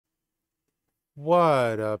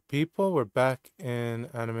What up, people? We're back in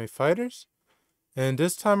Anime Fighters, and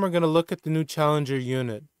this time we're going to look at the new Challenger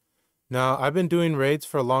unit. Now, I've been doing raids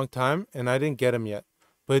for a long time, and I didn't get him yet,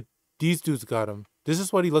 but these dudes got him. This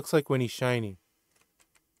is what he looks like when he's shiny.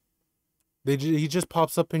 He just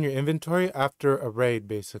pops up in your inventory after a raid,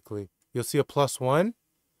 basically. You'll see a +1,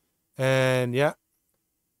 and yeah,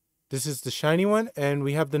 this is the shiny one, and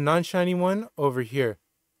we have the non-shiny one over here.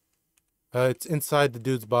 It's inside the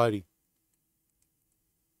dude's body.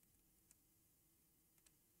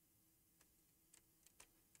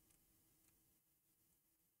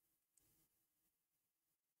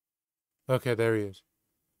 Okay, there he is.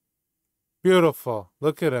 Beautiful.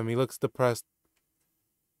 Look at him. He looks depressed.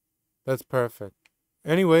 That's perfect.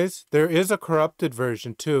 Anyways, there is a corrupted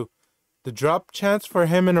version too. The drop chance for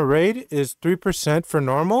him in a raid is 3% for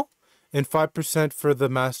normal and 5% for the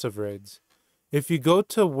massive raids. If you go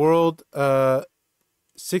to World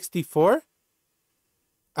 64,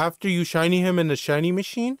 after you shiny him in the shiny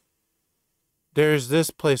machine, there's this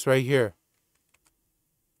place right here.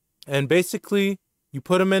 And basically, you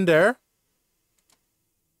put him in there.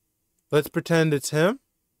 Let's pretend it's him.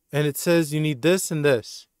 And it says you need this and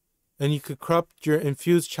this. And you could corrupt your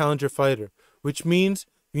infused challenger fighter, which means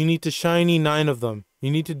you need to shiny 9 of them.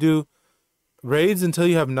 You need to do raids until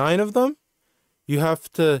you have 9 of them. You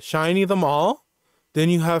have to shiny them all. Then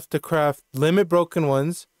you have to craft limit broken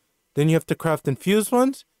ones. Then you have to craft infused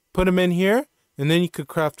ones. Put them in here. And then you could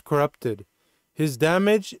craft corrupted. His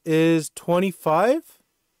damage is 25.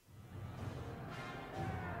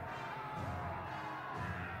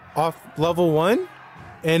 Off level 1.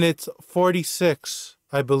 And it's 46,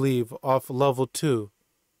 I believe, off level 2.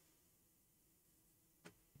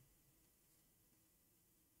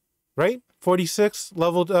 Right? 46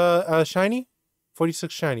 leveled shiny?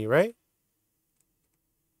 46 shiny, right?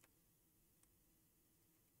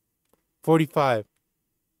 45.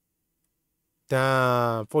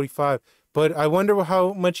 Damn, 45. But I wonder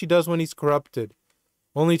how much he does when he's corrupted.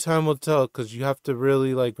 Only time will tell, because you have to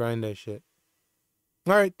really, like, grind that shit.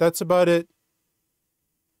 Alright, that's about it.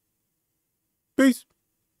 Peace.